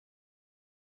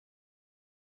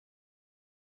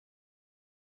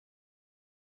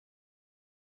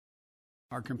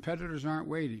Our competitors aren't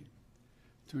waiting.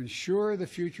 To ensure the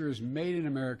future is made in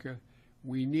America,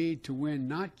 we need to win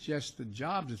not just the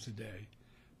jobs of today,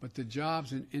 but the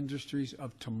jobs and industries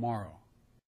of tomorrow.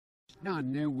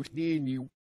 None new within you.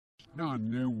 None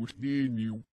new within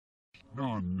you.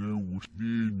 None new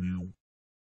within you.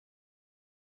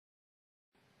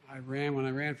 When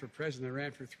I ran for president, I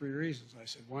ran for 3 reasons. I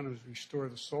said, one was restore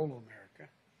the soul of America,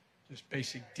 just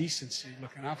basic decency,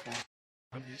 looking out for them.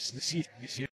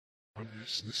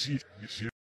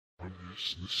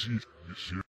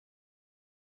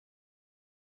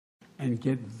 And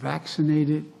get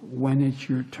vaccinated when it's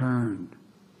your turn.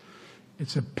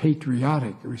 It's a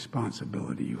patriotic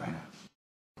responsibility you have.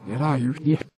 Get out your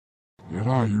Get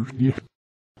out your Get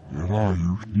out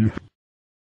your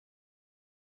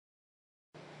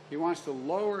He wants to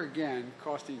lower again,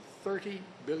 costing $30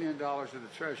 billion to the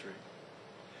Treasury,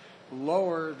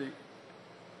 lower the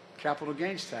capital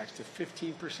gains tax to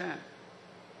 15%.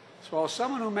 So while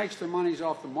someone who makes their monies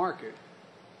off the market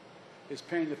is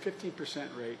paying the 15%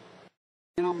 rate,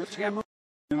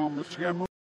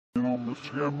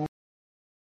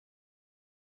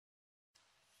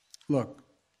 look,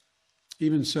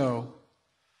 even so,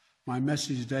 my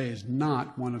message today is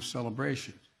not one of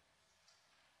celebration.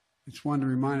 It's one to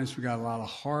remind us we got a lot of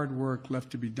hard work left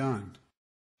to be done.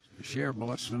 Share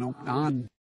blessing on.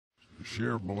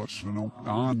 Share blessing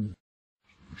on.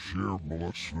 Share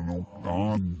blessing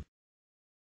on.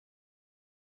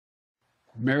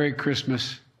 Merry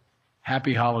Christmas,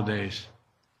 happy holidays,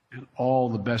 and all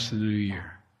the best in the new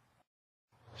year.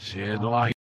 Share the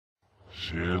light.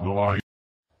 Share the light.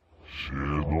 Share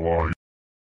the light.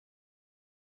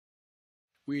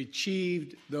 We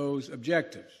achieved those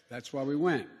objectives. That's why we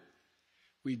went.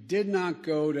 We did not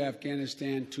go to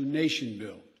Afghanistan to nation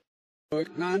build.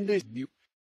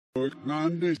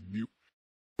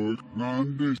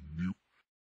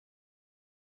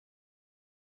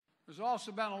 There's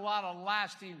also been a lot of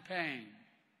lasting pain.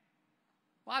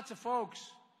 Lots of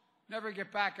folks never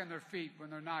get back on their feet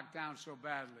when they're knocked down so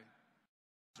badly.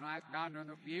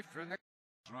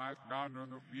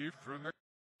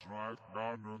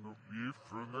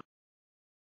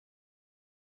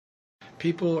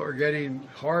 People are getting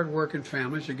hard-working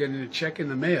families are getting a check in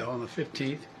the mail on the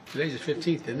 15th. Today's the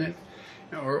 15th, isn't it?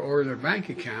 Or their bank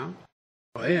account.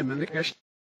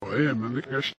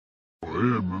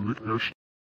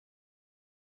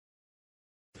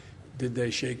 Did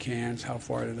they shake hands? How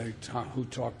far did they talk? Who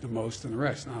talked the most and the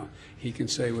rest? Now, he can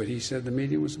say what he said the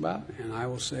meeting was about, and I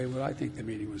will say what I think the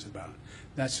meeting was about.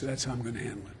 That's how I'm going to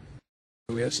handle it.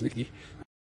 Yes, Nikki.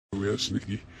 Yes,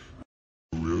 Nikki.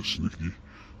 Yes, Nikki.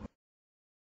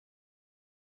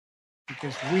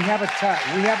 Because we have a chance.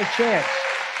 We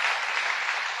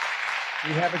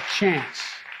have a chance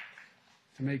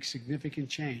to make significant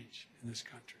change in this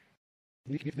country.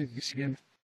 The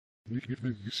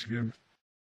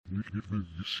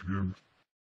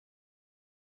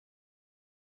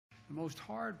most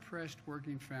hard-pressed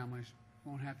working families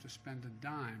won't have to spend a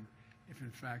dime if,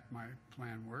 in fact, my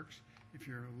plan works. If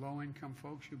you're low-income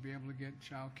folks, you'll be able to get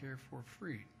child care for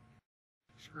free.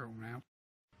 Screw now.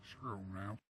 Screw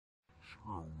now.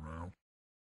 Screw now.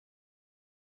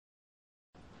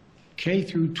 K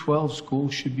through 12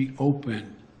 schools should be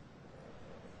open,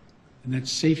 and that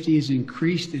safety is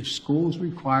increased if schools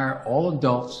require all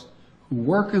adults who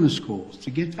work in the schools to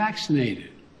get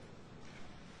vaccinated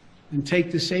and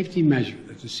take the safety measure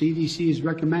that the CDC has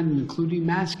recommended, including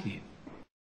masking.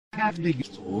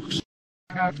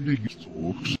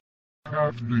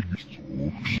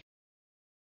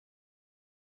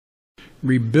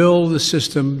 Rebuild the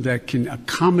system that can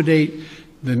accommodate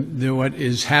what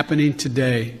is happening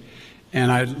today. And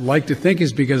I'd like to think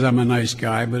it's because I'm a nice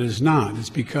guy, but it's not. It's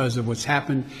because of what's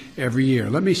happened every year.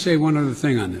 Let me say one other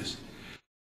thing on this.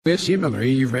 We're similar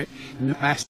in the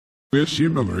past. We're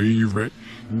similar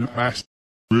in the past.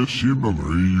 We're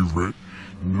similar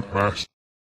in the past.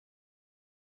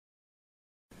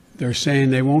 They're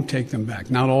saying they won't take them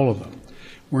back, not all of them.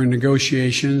 We're in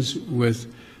negotiations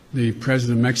with the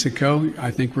President of Mexico. I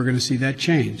think we're going to see that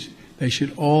change. They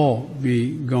should all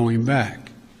be going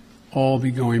back. All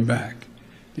be going back.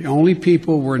 The only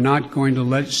people we're not going to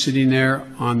let sitting there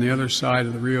on the other side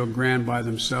of the Rio Grande by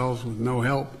themselves with no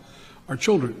help are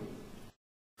children.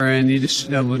 The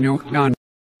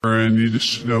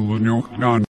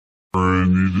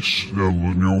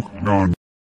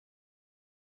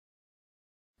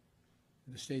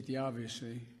state the obvious,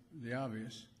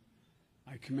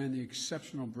 I commend the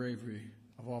exceptional bravery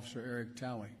of Officer Eric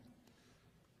Talley,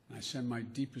 and I send my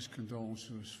deepest condolences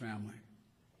to his family.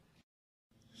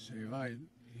 Survive,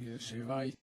 here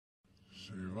survive,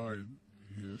 survive,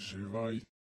 here survive,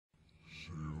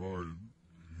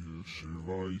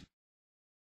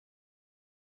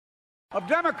 Of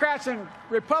Democrats and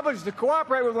Republicans to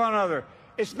cooperate with one another.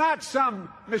 It's not some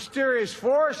mysterious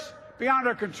force beyond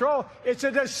our control. It's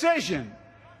a decision,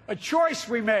 a choice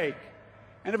we make.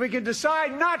 And if we can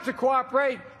decide not to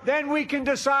cooperate, then we can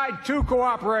decide to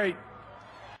cooperate.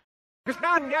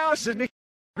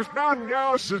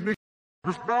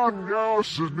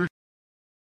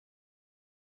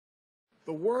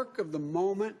 The work of the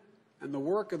moment and the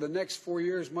work of the next 4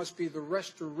 years must be the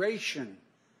restoration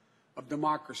of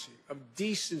democracy, of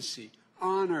decency,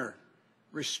 honor,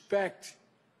 respect,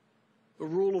 the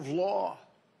rule of law,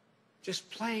 just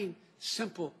plain,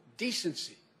 simple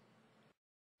decency.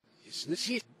 Is this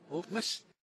it?